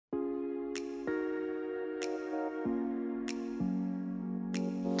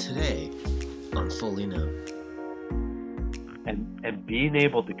Today on Fully Known. And being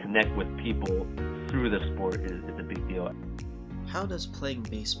able to connect with people through the sport is a big deal. How does playing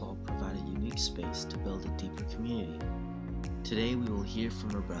baseball provide a unique space to build a deeper community? Today we will hear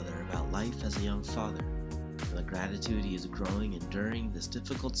from our brother about life as a young father, and the gratitude he is growing and during this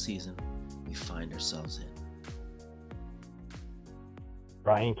difficult season we find ourselves in.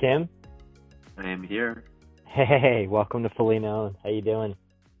 Brian Kim? I am here. Hey, welcome to Fully Known. How you doing?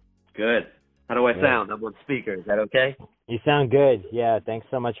 Good. How do I sound? I'm on speaker. Is that okay? You sound good. Yeah, thanks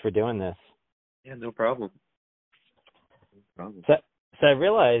so much for doing this. Yeah, no problem. So I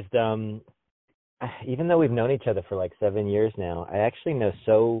realized, even though we've known each other for like 7 years now, I actually know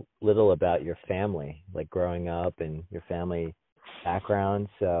so little about your family, like growing up and your family background.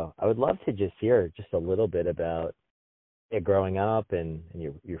 So I would love to just hear just a little bit about growing up and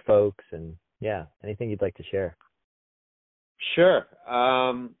your folks and, yeah, anything you'd like to share. Sure.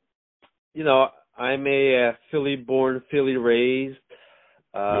 I'm a Philly-born, Philly-raised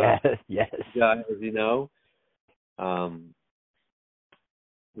Yes. guy, as you know.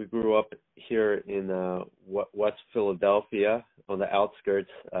 We grew up here in West Philadelphia, on the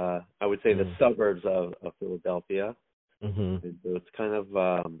outskirts. I would say the suburbs of Philadelphia. Mm-hmm. And so it's kind of,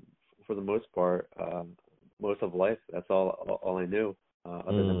 for the most part, most of life. That's all I knew,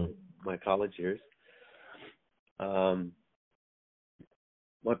 other than my college years.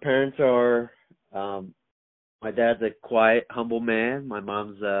 My parents are, my dad's a quiet, humble man. My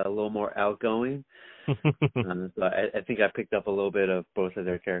mom's a little more outgoing. So I think I picked up a little bit of both of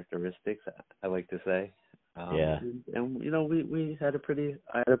their characteristics, I like to say. Yeah. And we had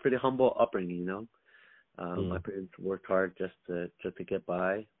I had a pretty humble upbringing, My parents worked hard just to get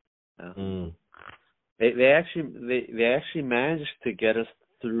by. They actually managed to get us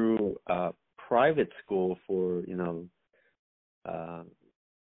through private school for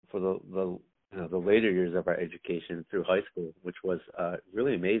the later years of our education through high school, which was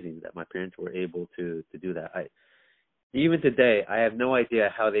really amazing that my parents were able to do that. Even today, I have no idea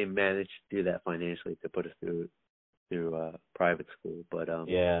how they managed to do that financially to put us through private school. But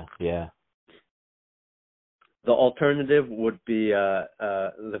yeah. The alternative would be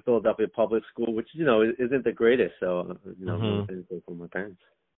the Philadelphia public school, which isn't the greatest. So no thankful for my parents.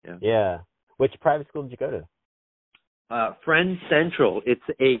 Yeah. Which private school did you go to? Friends Central. It's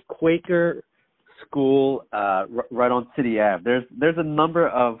a Quaker school right on City Ave. There's a number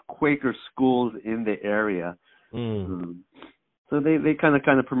of Quaker schools in the area. So they kind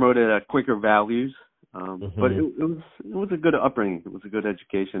of promoted Quaker values. But it was a good upbringing. It was a good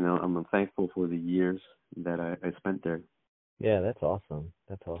education. I'm thankful for the years that I spent there. Yeah, that's awesome.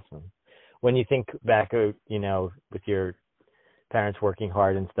 When you think back, with your parents working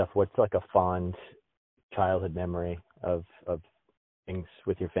hard and stuff, what's like a fond childhood memory of things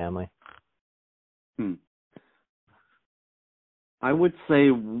with your family? I would say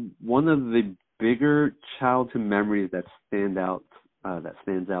one of the bigger childhood memories that stands out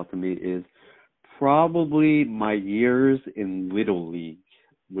to me is probably my years in Little League,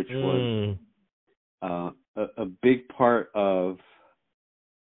 which was a big part of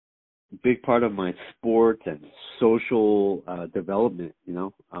my sports and social development.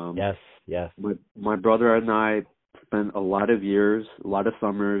 Yes. My brother and I spent a lot of years, a lot of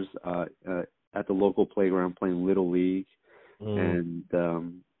summers at the local playground playing Little League, and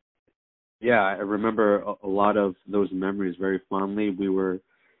I remember a lot of those memories very fondly. We were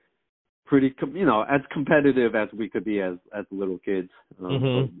pretty, as competitive as we could be as little kids.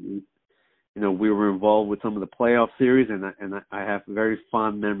 But, we were involved with some of the playoff series, and I have very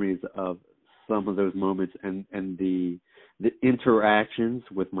fond memories of some of those moments and the interactions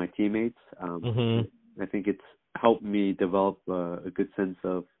with my teammates. I think it's helped me develop a good sense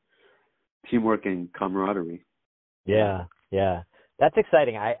of teamwork and camaraderie. Yeah. That's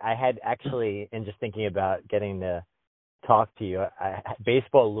exciting. I had actually, in just thinking about getting to talk to you,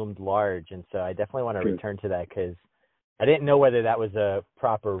 baseball loomed large, and so I definitely want to return to that because I didn't know whether that was a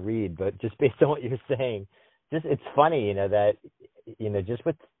proper read, but just based on what you're saying, it's funny, that just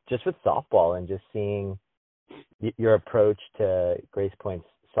with softball and just seeing your approach to Grace Point's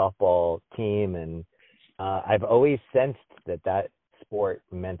softball team, and I've always sensed that sport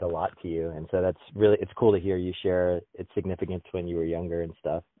meant a lot to you, and so it's cool to hear you share its significance when you were younger and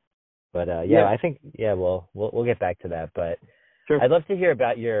stuff. But I think we'll get back to that. But sure. I'd love to hear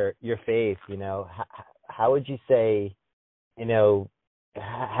about your faith. How would you say,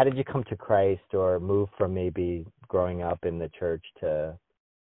 how did you come to Christ or move from maybe growing up in the church to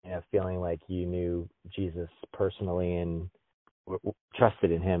feeling like you knew Jesus personally and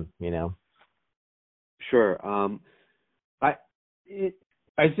trusted in him? Sure.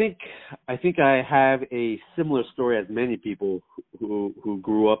 I think I have a similar story as many people who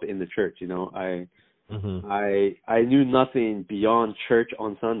grew up in the church. You know, I knew nothing beyond church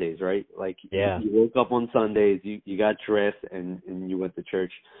on Sundays, right? Like you woke up on Sundays, you got dressed and you went to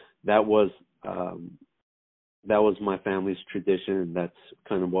church. That was my family's tradition, and that's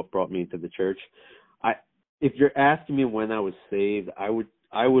kind of what brought me into the church. If you're asking me when I was saved, I would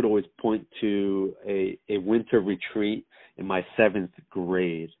always point to a winter retreat in my 7th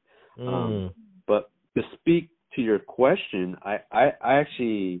grade. But to speak to your question, I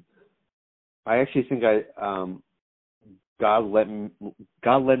actually think God led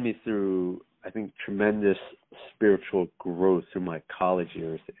me through, I think, tremendous spiritual growth through my college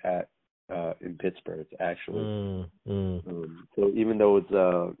years in Pittsburgh, actually. So even though it's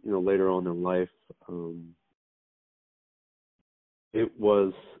later on in life, it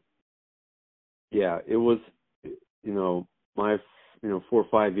was my 4 or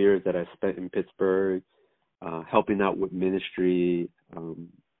 5 years that I spent in Pittsburgh, helping out with ministry,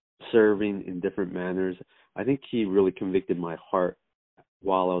 serving in different manners. I think he really convicted my heart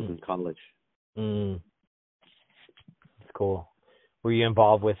while I was in college. That's cool. Were you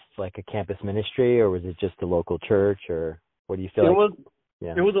involved with like a campus ministry, or was it just a local church, or what do you feel like?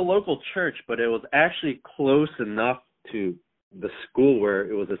 It was a local church, but it was actually close enough to the school where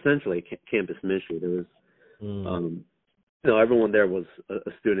it was essentially a campus ministry. There was, everyone there was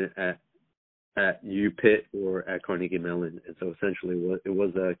a student at UPitt or at Carnegie Mellon, and so essentially it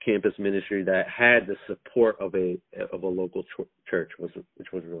was a campus ministry that had the support of a local church,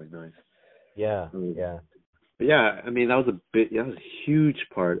 which was really nice. But yeah, I mean that was a huge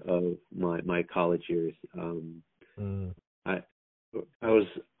part of my college years. I was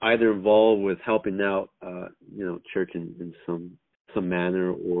either involved with helping out, church in some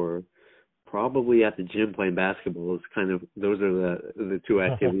manner, or probably at the gym playing basketball. It's kind of, those are the two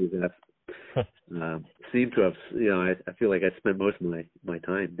activities that seem to have, I feel like I spent most of my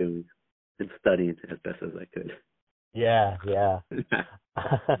time doing and studying as best as I could. Yeah.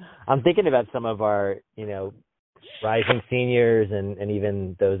 I'm thinking about some of our, rising seniors and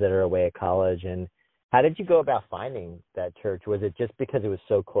even those that are away at college. And how did you go about finding that church? Was it just because it was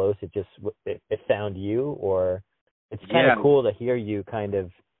so close, it found you, or it's kind of cool to hear you kind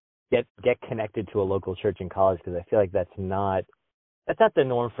of get connected to a local church in college, because I feel like that's not the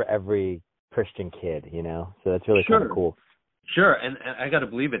norm for every Christian kid, So that's really kind of cool. Sure, and I got to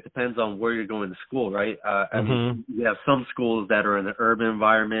believe it depends on where you're going to school, right? I mean, you have some schools that are in an urban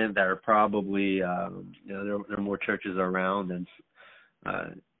environment that are probably, there are more churches around, and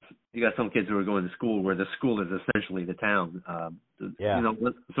you got some kids who are going to school where the school is essentially the town.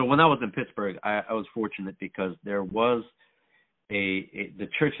 So when I was in Pittsburgh, I was fortunate because there was the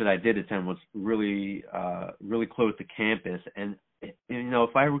church that I did attend was really close to campus, and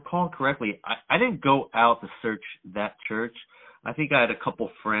if I recall correctly, I didn't go out to search that church. I think I had a couple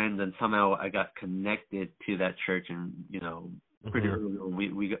friends, and somehow I got connected to that church, and pretty early on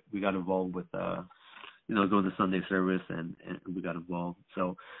we got involved with going to Sunday service, and we got involved.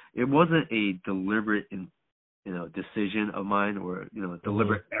 So it wasn't a deliberate decision of mine, or a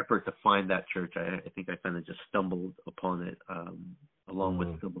deliberate effort to find that church. I think I kind of just stumbled upon it along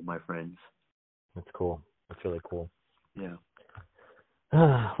with some of my friends. That's cool. That's really cool. Yeah.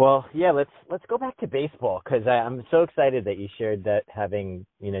 Well, yeah, let's go back to baseball, because I'm so excited that you shared that, having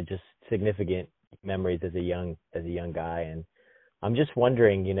just significant memories as a young guy. And I'm just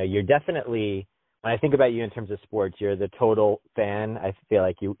wondering, you're definitely, when I think about you in terms of sports, you're the total fan. I feel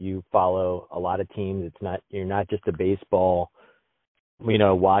like you follow a lot of teams. You're not just a baseball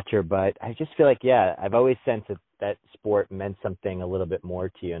watcher, but I just feel like, I've always sensed that sport meant something a little bit more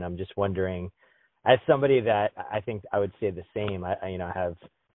to you. And I'm just wondering, as somebody that I think I would say the same, I have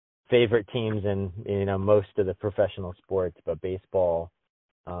favorite teams in most of the professional sports, but baseball,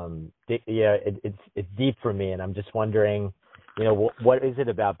 it's deep for me, and I'm just wondering, what is it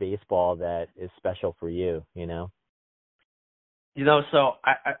about baseball that is special for you? So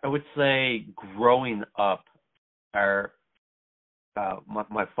I would say growing up, my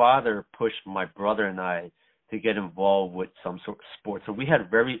father pushed my brother and I to get involved with some sort of sport. So we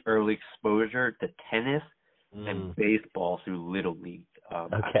had very early exposure to tennis and baseball through Little League.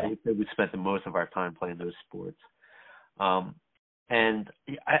 I think that we spent the most of our time playing those sports. And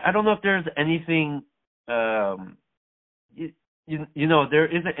I don't know if there's anything, there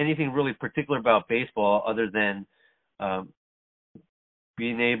isn't anything really particular about baseball other than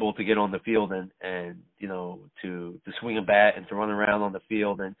being able to get on the field and to swing a bat and to run around on the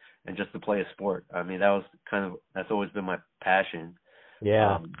field and just to play a sport. I mean, that's always been my passion.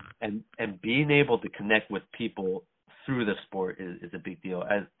 Yeah. And being able to connect with people through the sport is a big deal.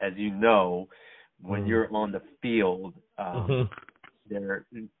 As you know, when you're on the field, their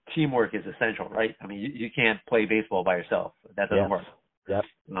teamwork is essential, right? I mean, you can't play baseball by yourself. That doesn't work. Yep.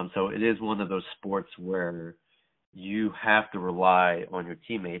 So it is one of those sports where you have to rely on your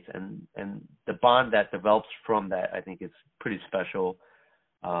teammates, and the bond that develops from that, I think, is pretty special.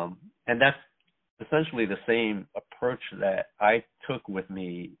 And that's essentially the same approach that I took with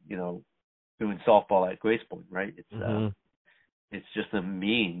me, doing softball at Grace Point, right? It's just a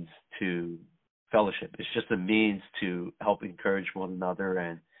means to fellowship. It's just a means to help encourage one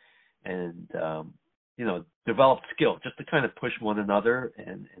another and develop skill, just to kind of push one another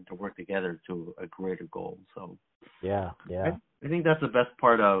and to work together to a greater goal. So yeah. I think that's the best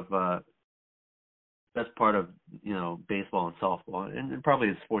part of baseball and softball, and probably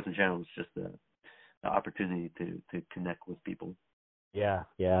the sports in general. Is just the opportunity to connect with people. Yeah.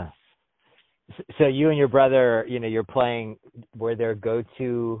 So you and your brother, you're playing. Were there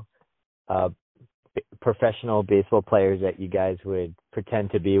go-to professional baseball players that you guys would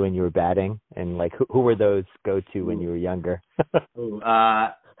pretend to be when you were batting, and like who were those go-to when you were younger?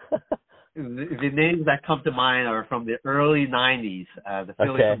 The names that come to mind are from the early '90s. The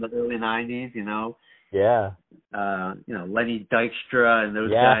Phillies from the early '90s, Yeah. Lenny Dykstra and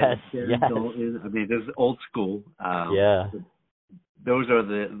those guys. Dalton. I mean, this is old school.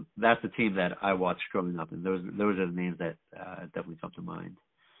 That's the team that I watched growing up, and those are the names that definitely come to mind.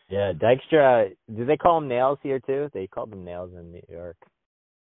 Yeah, Dykstra. Do they call him Nails here too? They called him Nails in New York.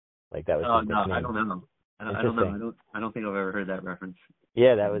 Like that was. Oh his no, nickname. I don't know. I don't know. I don't think I've ever heard that reference.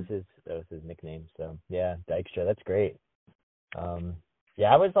 Yeah, that was his nickname. So yeah, Dykstra. That's great.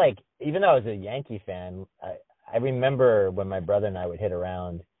 I was like, even though I was a Yankee fan, I remember when my brother and I would hit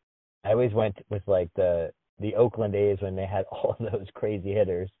around. I always went with like the Oakland A's when they had all those crazy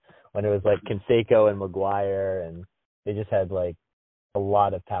hitters. When it was like Canseco and McGuire, and they just had like a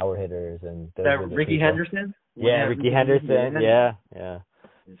lot of power hitters. And those were the Ricky people. Henderson. Yeah, Ricky Henderson. Yeah.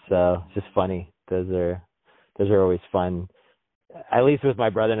 So it's just funny. Those are always fun. At least with my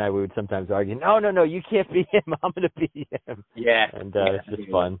brother and I, we would sometimes argue. No, you can't be him. I'm going to be him. Yeah, and it's just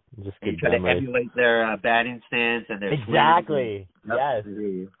fun. Just good try memories. to emulate their batting stance and their exactly. Swing. Yes.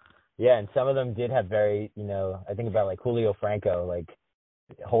 Yeah, and some of them did have very, I think about like Julio Franco, like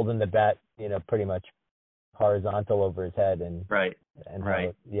holding the bat, pretty much horizontal over his head, and right.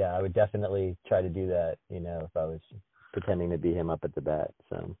 I would definitely try to do that, if I was pretending to be him up at the bat.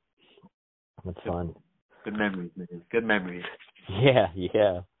 So that's fun. Good memories, man. Good memories. Yeah.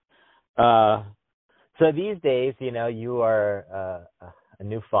 So these days, you are a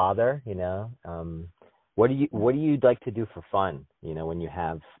new father. What do you like to do for fun? When you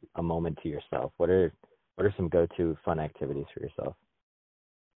have a moment to yourself, what are some go-to fun activities for yourself?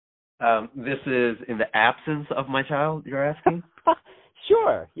 This is in the absence of my child, you're asking?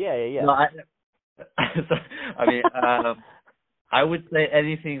 Sure. Yeah. No, I would say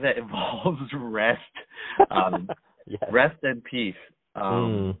anything that involves rest, rest and peace.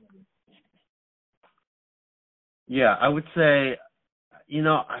 Yeah, I would say,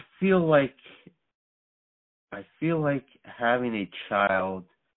 I feel like having a child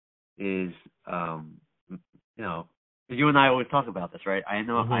is, you and I always talk about this, right? I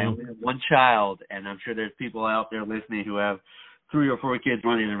know I only have one child, and I'm sure there's people out there listening who have 3 or 4 kids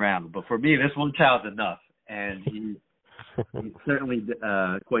running around. But for me, this one child's enough, and he's certainly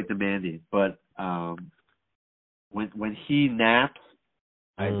quite demanding. But when he naps,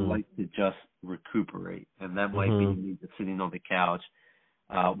 I like to just recuperate, and that might be me just sitting on the couch,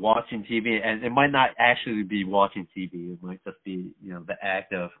 watching TV, and it might not actually be watching TV. It might just be, the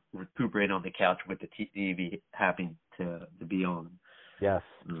act of recuperating on the couch with the TV happening to be on. Yes.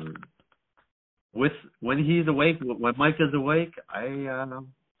 When he's awake, when Mike is awake, I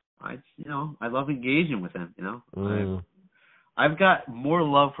love engaging with him. I've got more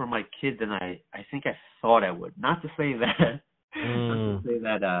love for my kid than I think I thought I would. Not to say that.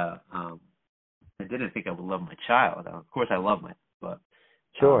 I didn't think I would love my child. Of course, I love my, but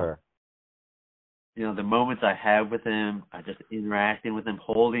sure. The moments I have with him, I just interacting with him,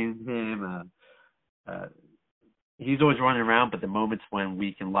 holding him. He's always running around, but the moments when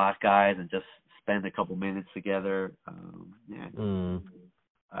we can lock eyes and just spend a couple minutes together,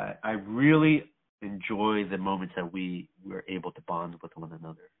 I really enjoy the moments that we were able to bond with one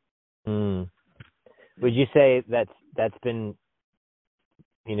another. Would you say that's been,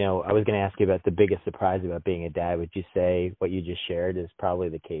 I was going to ask you about the biggest surprise about being a dad. Would you say what you just shared is probably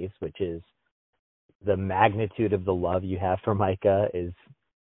the case, which is the magnitude of the love you have for Micah is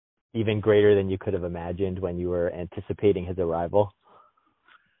even greater than you could have imagined when you were anticipating his arrival?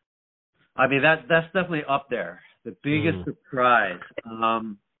 I mean, that's definitely up there. The biggest surprise.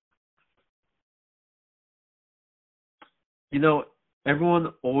 You know,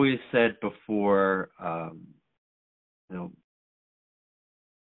 everyone always said before, you know,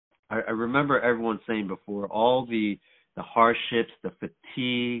 I remember everyone saying before, all the hardships, the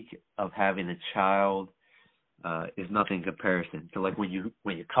fatigue of having a child is nothing in comparison to like when you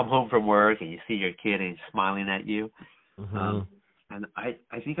come home from work and you see your kid and he's smiling at you. And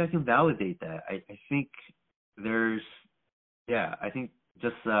I think I can validate that. I think I think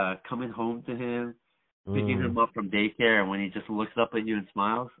just coming home to him, picking him up from daycare, and when he just looks up at you and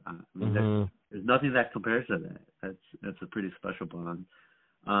smiles, I mean, there's nothing that compares to that. That's a pretty special bond.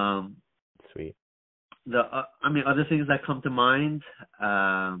 Sweet. Other things that come to mind.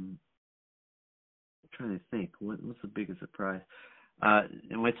 I'm trying to think. What's the biggest surprise?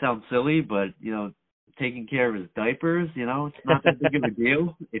 It might sound silly, but you know, taking care of his diapers. You know, it's not that big of a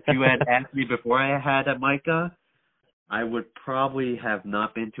deal. If you had asked me before I had Micah, I would probably have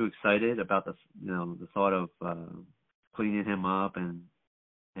not been too excited about the thought of cleaning him up and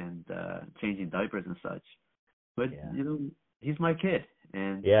changing diapers and such. But you know, he's my kid,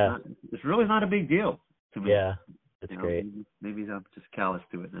 and it's really not a big deal to me. Yeah, that's great. Maybe I'm just callous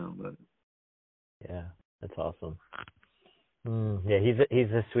to it now, but yeah, that's awesome. Yeah, he's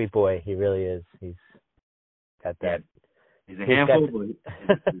a sweet boy. He really is. He's got that. He's a handful,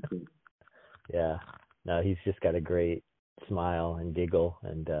 but yeah. No, he's just got a great smile and giggle,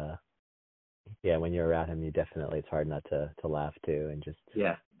 and when you're around him, it's hard not to laugh too, and just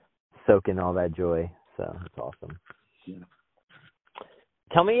soak in all that joy. So it's awesome. Yeah.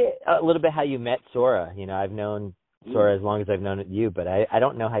 Tell me a little bit how you met Sora. You know, I've known Sora as long as I've known you, but I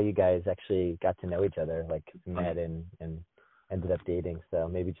don't know how you guys actually got to know each other, like met and ended up dating. So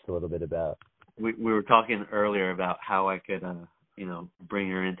maybe just a little bit about. We were talking earlier about how I could bring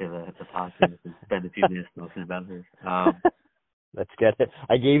her into the podcast and spend a few minutes talking about her. That's good.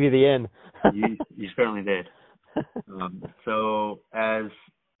 I gave you the in. you certainly did. So as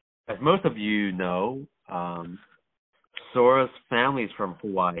most of you know, Sora's family is from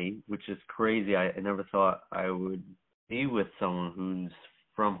Hawaii, which is crazy. I never thought I would be with someone who's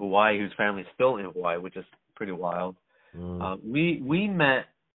from Hawaii, whose family's still in Hawaii, which is pretty wild. We met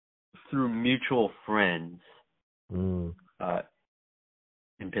through mutual friends in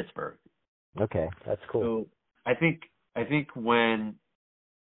Pittsburgh. Okay, that's cool. So I think when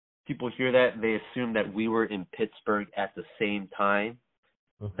people hear that, they assume that we were in Pittsburgh at the same time.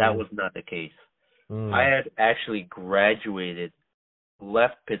 That was not the case. I had actually graduated,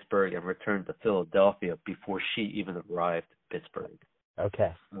 left Pittsburgh, and returned to Philadelphia before she even arrived in Pittsburgh.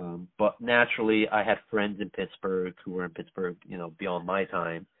 Okay. But naturally, I had friends in Pittsburgh who were in Pittsburgh, beyond my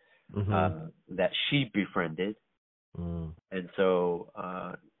time, that she befriended. And so,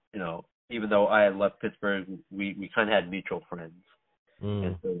 even though I had left Pittsburgh, we kind of had mutual friends.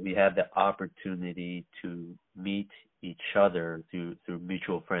 And so we had the opportunity to meet each other through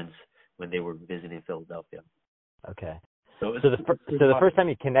mutual friends when they were visiting Philadelphia. Okay. So the first time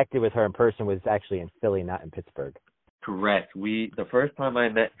you connected with her in person was actually in Philly, not in Pittsburgh. Correct. The first time I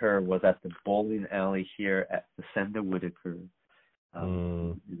met her was at the bowling alley here at the Senda Whitaker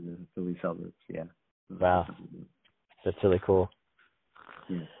in the Philly suburbs. Yeah. Wow. That's really cool.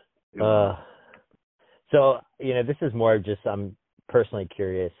 Yeah. So, this is more of just, I'm personally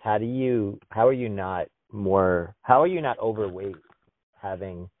curious. How are you not overweight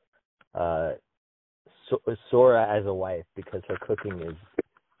having Sora as a wife, because her cooking is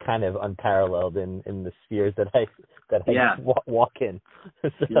kind of unparalleled in the spheres that I walk in. So.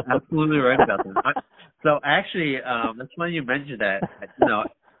 You're absolutely right about that. So actually, that's funny you mentioned that.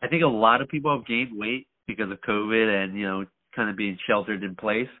 I think a lot of people have gained weight because of COVID and kind of being sheltered in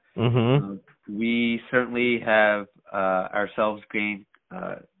place. We certainly have ourselves gained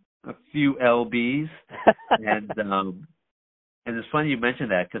a few lbs, and it's funny you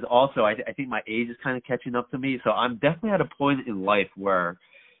mentioned that, because also I think my age is kind of catching up to me. So I'm definitely at a point in life where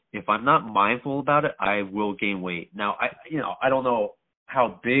if I'm not mindful about it, I will gain weight. Now, I don't know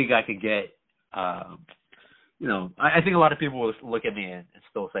how big I could get. I think a lot of people will look at me and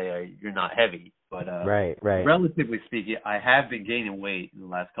still say, you're not heavy. But right. Relatively speaking, I have been gaining weight in the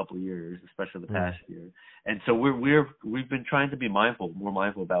last couple of years, especially the past year. And so we've been trying to be more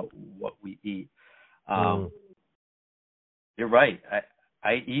mindful about what we eat. You're right.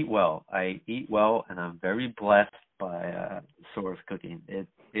 I eat well. And I'm very blessed by Sora's cooking.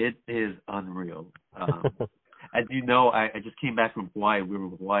 It is unreal. As you know, I just came back from Hawaii. We were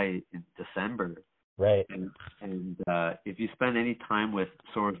in Hawaii in December. Right. And if you spend any time with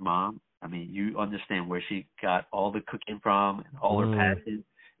Sora's mom, I mean, you understand where she got all the cooking from and all her passion.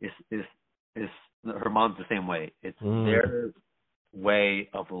 Her mom's the same way. It's their way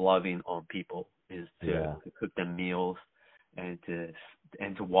of loving on people is to cook them meals and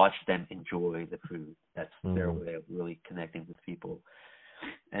to watch them enjoy the food. That's their way of really connecting with people.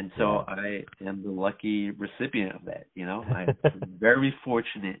 And so I am the lucky recipient of that. I'm very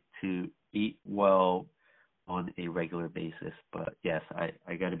fortunate to eat well on a regular basis. But yes,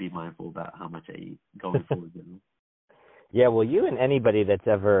 I got to be mindful about how much I eat going forward. Yeah, well, you and anybody that's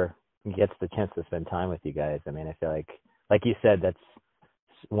ever gets the chance to spend time with you guys, I mean, I feel like you said, that's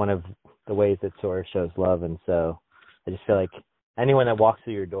one of the ways that Soar shows love. And so I just feel like anyone that walks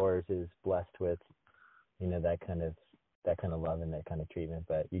through your doors is blessed with, that kind of love and that kind of treatment.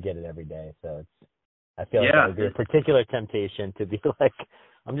 But you get it every day, so I feel like that would be a particular temptation to be like,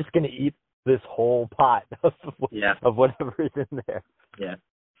 I'm just going to eat this whole pot of whatever is in there. Yeah.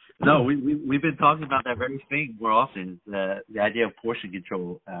 No, we've been talking about that very thing more often, the idea of portion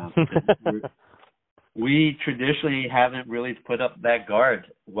control. We traditionally haven't really put up that guard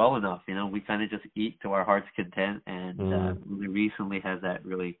well enough. We kind of just eat to our heart's content, and really recently has that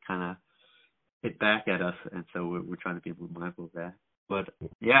really kind of hit back at us, and so we're trying to be mindful of that. But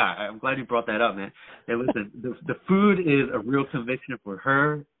yeah, I'm glad you brought that up, man. Hey, listen, the food is a real conviction for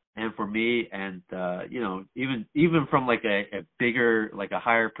her and for me, and even from like a bigger, like a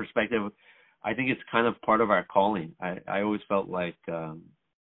higher perspective, I think it's kind of part of our calling. I always felt like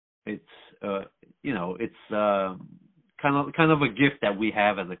it's kind of a gift that we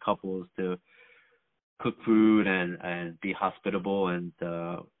have as a couple, is to cook food and be hospitable, and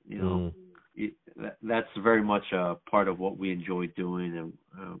that's very much a part of what we enjoy doing,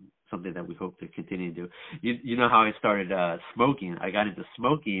 and something that we hope to continue to do. You know how I started smoking? I got into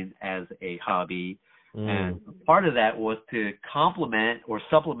smoking as a hobby, and part of that was to complement or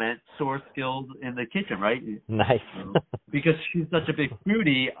supplement Soar's skills in the kitchen, right? Nice. Because she's such a big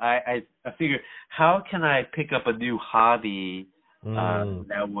foodie, I figured, how can I pick up a new hobby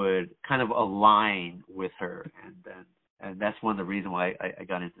that would kind of align with her, and that's one of the reasons why I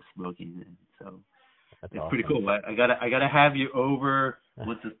got into smoking. And so it's awesome. Pretty cool. I gotta have you over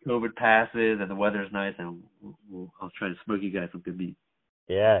once this COVID passes and the weather's nice, and I'll try to smoke you guys some good meat.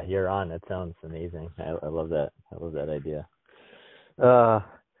 Yeah, you're on. That sounds amazing. I love that. I love that idea. Well,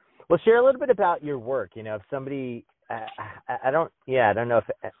 share a little bit about your work. If somebody, I don't know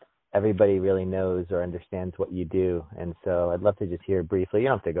if everybody really knows or understands what you do, and so I'd love to just hear briefly. You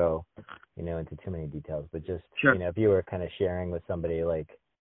don't have to go, into too many details, but just if you were kind of sharing with somebody, like,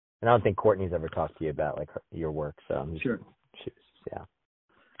 and I don't think Courtney's ever talked to you about like your work, so I'm just, yeah.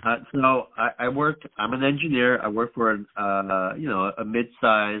 So I'm an engineer. I work for a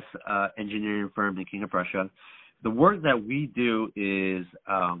mid-size engineering firm in King of Prussia. The work that we do is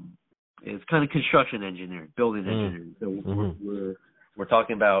kind of construction engineering, building engineering. So we're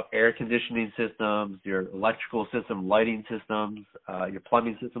talking about air conditioning systems, your electrical system, lighting systems, your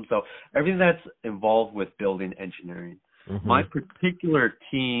plumbing system. So everything that's involved with building engineering. My particular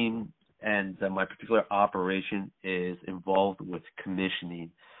team and my particular operation is involved with commissioning.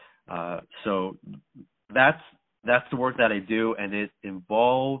 So that's the work that I do, and it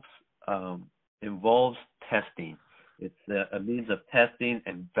involves testing. It's a means of testing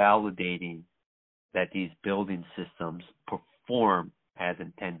and validating that these building systems perform as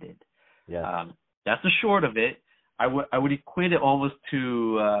intended. Yeah. That's the short of it. I would equate it almost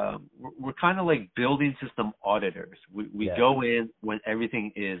to we're kind of like building system auditors. We go in when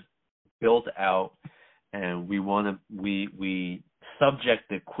everything is built out, and we subject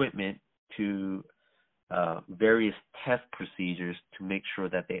the equipment to various test procedures to make sure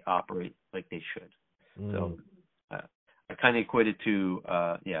that they operate like they should. So I kind of equate it to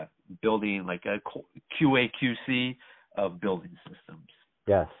building like a QA QC of building systems.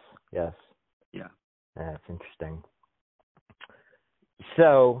 Yes. Yeah. That's interesting.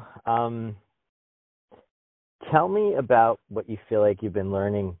 So, tell me about what you feel like you've been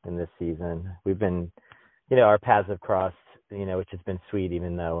learning in this season. We've been, our paths have crossed, which has been sweet,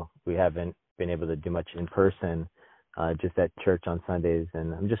 even though we haven't been able to do much in person, just at church on Sundays.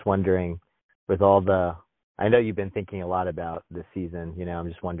 And I'm just wondering, with all I know you've been thinking a lot about this season, I'm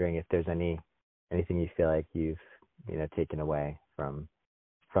just wondering if there's anything you feel like you've, taken away from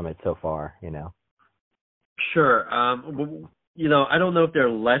it so far, Sure. I don't know if there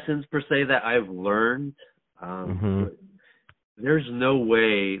are lessons per se that I've learned. But there's no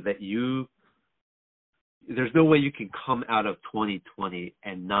way you can come out of 2020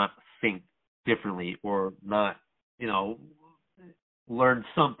 and not think differently, or not, learn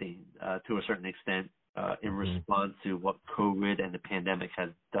something to a certain extent in response to what COVID and the pandemic has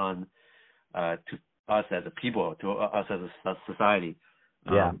done to us as a people, to us as a society.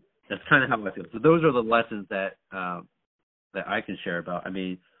 that's kind of how I feel. So those are the lessons that that I can share about. I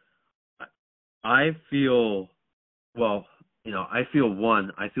mean, I feel I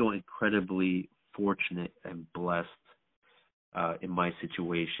feel incredibly fortunate and blessed in my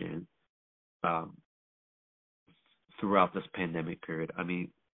situation throughout this pandemic period. I mean,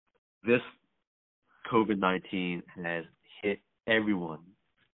 this COVID-19 has hit everyone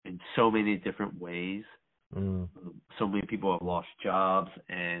in so many different ways. So many people have lost jobs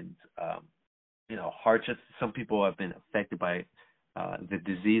and, hardships. Some people have been affected by the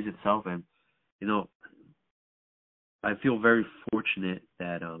disease itself. And, I feel very fortunate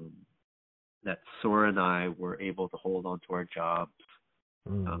that that Sora and I were able to hold on to our jobs,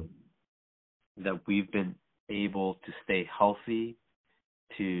 that we've been able to stay healthy,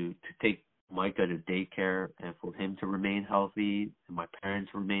 to take Micah to daycare, and for him to remain healthy, and my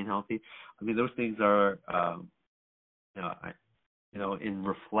parents remain healthy. I mean, those things are, in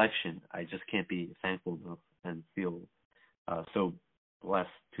reflection, I just can't be thankful enough and feel so blessed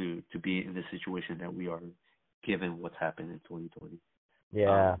to be in the situation that we are, given what's happened in 2020.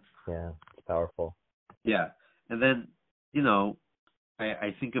 Yeah, it's powerful. Yeah, and then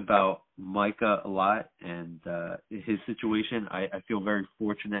I think about Micah a lot and his situation. I feel very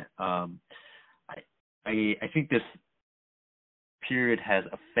fortunate. I think this period has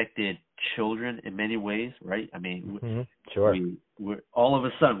affected children in many ways, right? I mean, sure. We're all of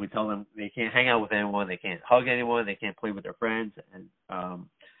a sudden we tell them they can't hang out with anyone, they can't hug anyone, they can't play with their friends, and I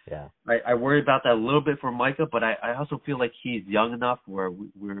worry about that a little bit for Micah, but I also feel like he's young enough where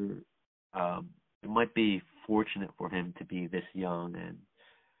it might be fortunate for him to be this young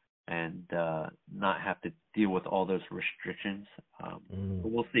and not have to deal with all those restrictions.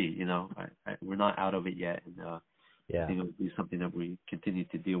 But we'll see. We're not out of it yet, and I think it'll be something that we continue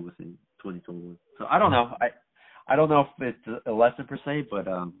to deal with in 2021. So I don't know. I don't know if it's a lesson per se, but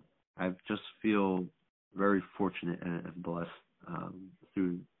I just feel very fortunate and blessed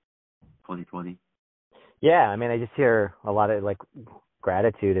through 2020. Yeah, I mean, I just hear a lot of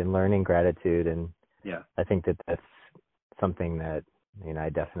gratitude and learning gratitude, and I think that's something that I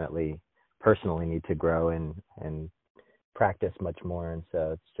definitely personally need to grow and practice much more, and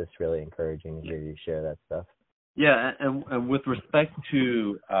so it's just really encouraging to hear you share that stuff. Yeah, and with respect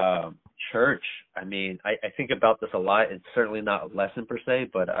to church, I mean, I think about this a lot. It's certainly not a lesson per se,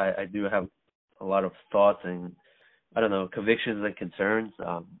 but I do have a lot of thoughts and, convictions and concerns.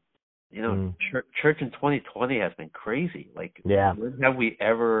 Church in 2020 has been crazy. When have we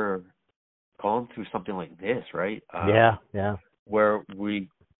ever gone through something like this, right? Where we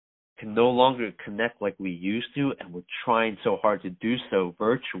can no longer connect like we used to, and we're trying so hard to do so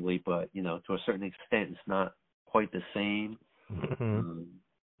virtually, but, to a certain extent, it's not quite the same.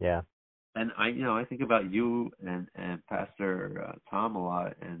 And I think about you and Pastor Tom a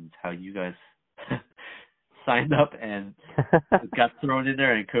lot, and how you guys signed up and got thrown in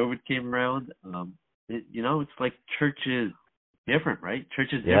there, and COVID came around. It's like church is different, right?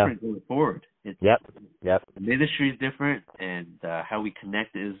 Church is different going forward. Yep. The ministry is different, and how we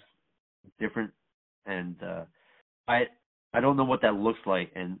connect is different. And I don't know what that looks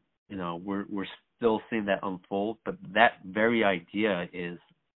like, and we're still seeing that unfold. But that very idea is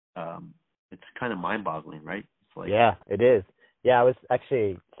it's kind of mind-boggling, right? It's like, it is. Yeah, I was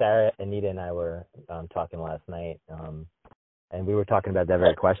actually, Sarah, Anita, and I were talking last night, and we were talking about that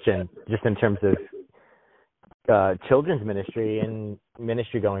very question, just in terms of children's ministry and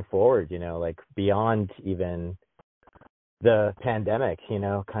ministry going forward, beyond even the pandemic,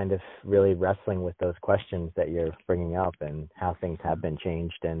 kind of really wrestling with those questions that you're bringing up, and how things have been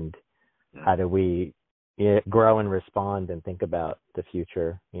changed, and how do we grow and respond and think about the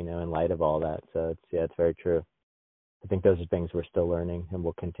future, in light of all that. So it's very true. I think those are things we're still learning and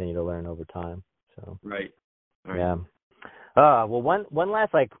we'll continue to learn over time. So right. Yeah. Well, one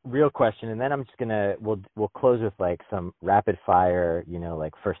last real question, and then I'm just gonna we'll close with some rapid fire,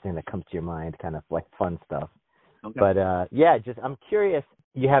 first thing that comes to your mind, kind of fun stuff. Okay. But I'm curious.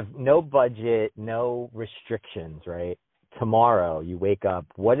 You have no budget, no restrictions, right? Tomorrow you wake up.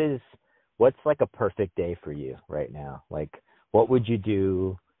 What's a perfect day for you right now? What would you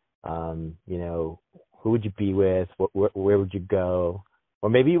do? Who would you be with? Where would you go? Or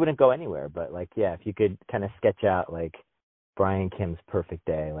maybe you wouldn't go anywhere, but if you could kind of sketch out Brian Kim's perfect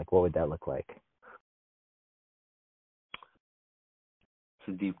day, what would that look like? It's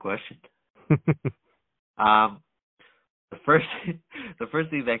a deep question. The first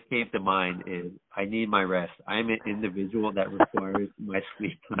thing that came to mind is I need my rest. I'm an individual that requires my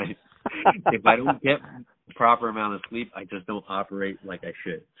sleep time. If I don't get proper amount of sleep. I just don't operate like I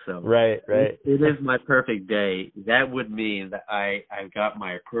should. So right. it is my perfect day. That would mean that I've got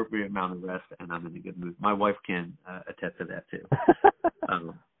my appropriate amount of rest and I'm in a good mood. My wife can attest to that too.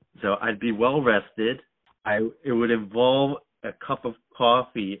 So I'd be well rested. It would involve a cup of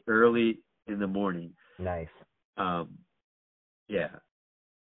coffee early in the morning. Nice. Yeah.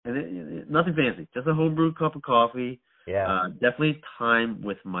 And nothing fancy, just a homebrew cup of coffee. Yeah. Definitely time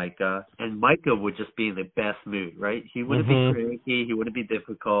with Micah. And Micah would just be in the best mood, right? He wouldn't be cranky. He wouldn't be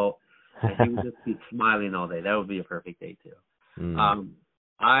difficult. And he would just be smiling all day. That would be a perfect day, too.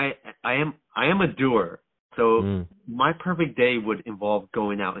 I am a doer. So my perfect day would involve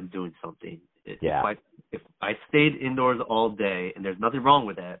going out and doing something. If I stayed indoors all day, and there's nothing wrong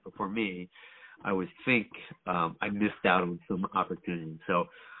with that, but for me, I would think I missed out on some opportunity. So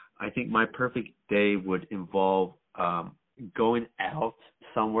I think my perfect day would involve going out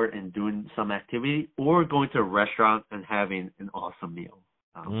somewhere and doing some activity, or going to a restaurant and having an awesome meal.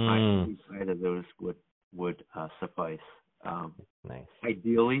 I think either of those would suffice. Nice.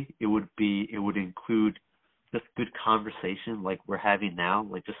 Ideally, it would include just good conversation like we're having now,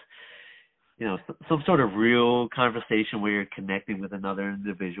 like just some sort of real conversation where you're connecting with another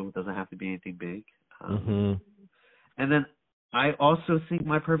individual. It doesn't have to be anything big. And then I also think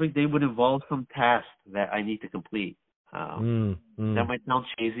my perfect day would involve some tasks that I need to complete. That might sound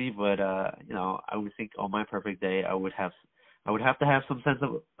cheesy, but I would think on my perfect day I would have to have some sense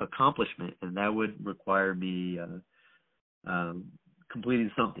of accomplishment, and that would require me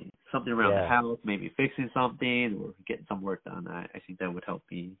completing something around the house, maybe fixing something or getting some work done. I think that would help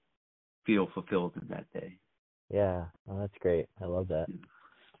me feel fulfilled in that day. Yeah, well, that's great. I love that.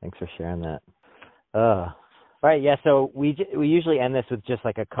 Thanks for sharing that. All right, yeah. So we usually end this with just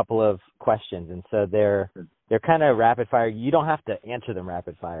like a couple of questions, and so they're kind of rapid fire. You don't have to answer them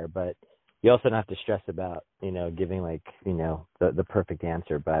rapid fire, but you also don't have to stress about giving like the perfect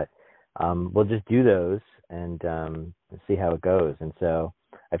answer. But we'll just do those and see how it goes. And so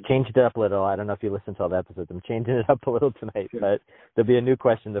I've changed it up a little. I don't know if you listened to all the episodes. I'm changing it up a little tonight, but there'll be a new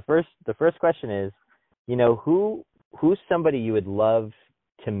question. The first question is, who's somebody you would love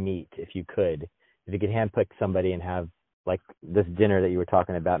to meet if you could handpick somebody and have like this dinner that you were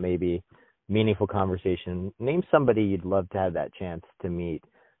talking about, maybe meaningful conversation. Name somebody you'd love to have that chance to meet.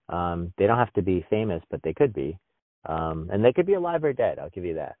 They don't have to be famous, but they could be, and they could be alive or dead. I'll give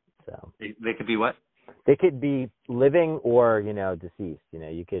you that. So they could be what? They could be living or deceased.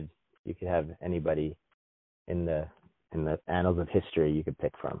 You could have anybody in the annals of history you could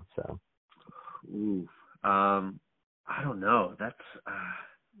pick from. So, I don't know. That's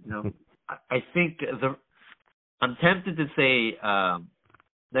I think I'm tempted to say.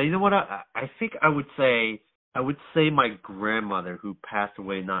 Now you know what? I think I would say my grandmother, who passed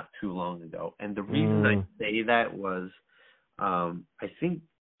away not too long ago, and the reason I say that was I think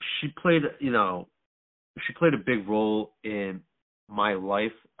she played a big role in my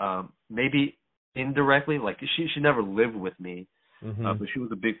life, maybe indirectly. Like she never lived with me, but she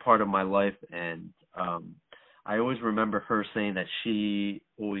was a big part of my life, and I always remember her saying that she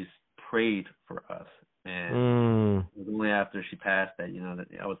always prayed for us. And it was only after she passed that that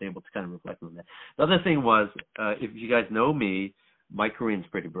I was able to kind of reflect on that. The other thing was, if you guys know me, my Korean's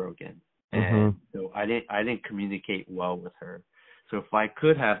pretty broken, and so I didn't communicate well with her. So if I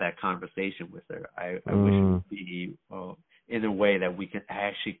could have that conversation with her, I wish it would be in a way that we can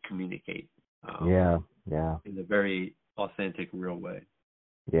actually communicate. In a very authentic, real way.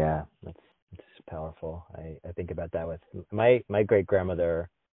 Yeah, that's powerful. I think about that with my great grandmother.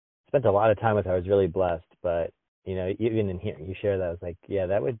 Spent a lot of time with her. I was really blessed, but even in here, you share that. I was like, yeah,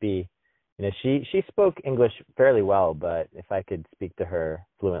 that would be. She spoke English fairly well, but if I could speak to her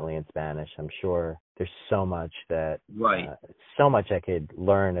fluently in Spanish, I'm sure there's so much so much I could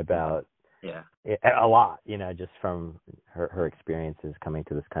learn about. Yeah, a lot, just from her experiences coming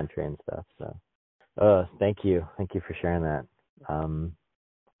to this country and stuff. So, thank you for sharing that.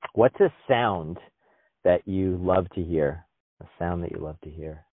 What's a sound that you love to hear? A sound that you love to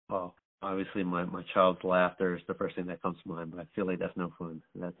hear? Well, obviously my child's laughter is the first thing that comes to mind, but I feel like that's no fun.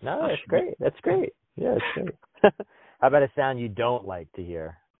 That's great. That's great. Yeah, that's great. How about a sound you don't like to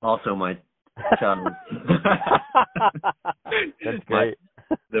hear? Also my child. That's great.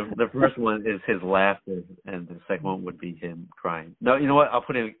 The first one is his laughter, and the second one would be him crying. No, you know what? I'll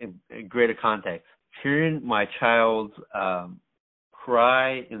put it in greater context. Hearing my child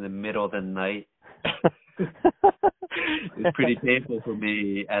cry in the middle of the night is pretty painful for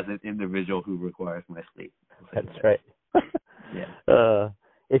me as an individual who requires my sleep. That's right. Yeah.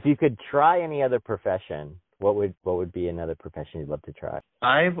 If you could try any other profession, what would be another profession you'd love to try?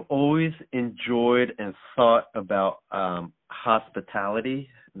 I've always enjoyed and thought about hospitality.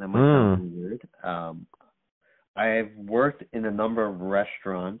 And that might sound weird. I've worked in a number of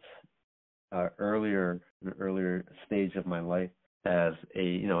restaurants in an earlier stage of my life as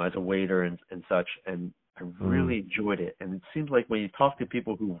a waiter and such, and I really enjoyed it. And it seems like when you talk to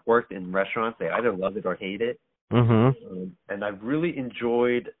people who've worked in restaurants, they either love it or hate it. And I've really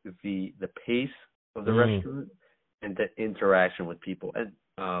enjoyed the pace of the restaurant and the interaction with people. And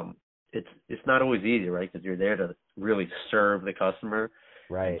it's not always easy, right? Because you're there to really serve the customer.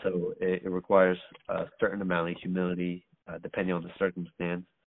 Right. And so it requires a certain amount of humility, depending on the circumstance.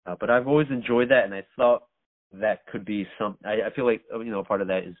 But I've always enjoyed that, and I thought that could be I feel like, part of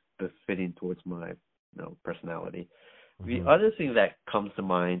that is befitting towards my, personality. The other thing that comes to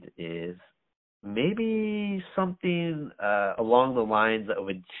mind is maybe something along the lines of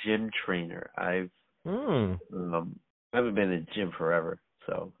a gym trainer. I haven't been in the gym forever,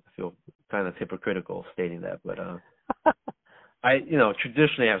 so I feel kind of hypocritical stating that. But I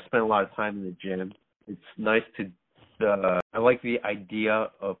traditionally have spent a lot of time in the gym. It's nice I like the idea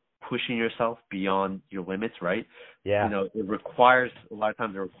of pushing yourself beyond your limits, right? Yeah. A lot of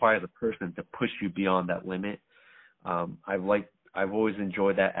times it requires a person to push you beyond that limit. I've always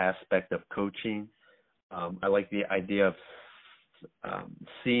enjoyed that aspect of coaching. I like the idea of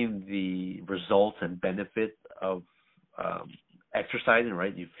seeing the results and benefit of exercising,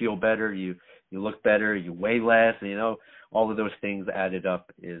 right? You feel better, you look better, you weigh less, all of those things added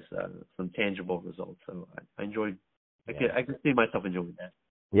up is some tangible results. So I enjoyed. I could see myself enjoying that.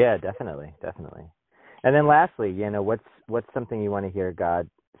 Yeah, definitely. And then lastly, what's something you want to hear God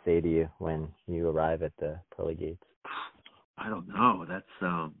say to you when you arrive at the pearly gates? I don't know. That's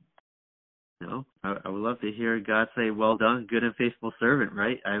I would love to hear God say, "Well done, good and faithful servant."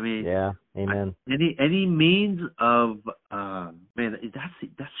 Right? I mean, yeah, amen. Any means of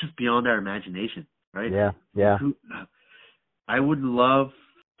that's just beyond our imagination, right? Yeah. I would love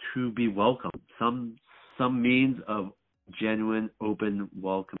to be welcomed. Some means of genuine, open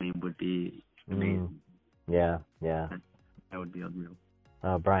welcoming would be amazing. Yeah. That would be unreal.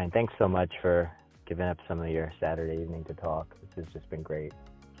 Brian, thanks so much for giving up some of your Saturday evening to talk. This has just been great.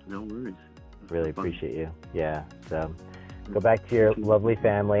 No worries. Really appreciate you. Yeah. So go back to your lovely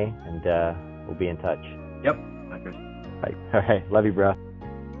family, and we'll be in touch. Yep. Bye, Chris. Bye. All right. Love you, bro.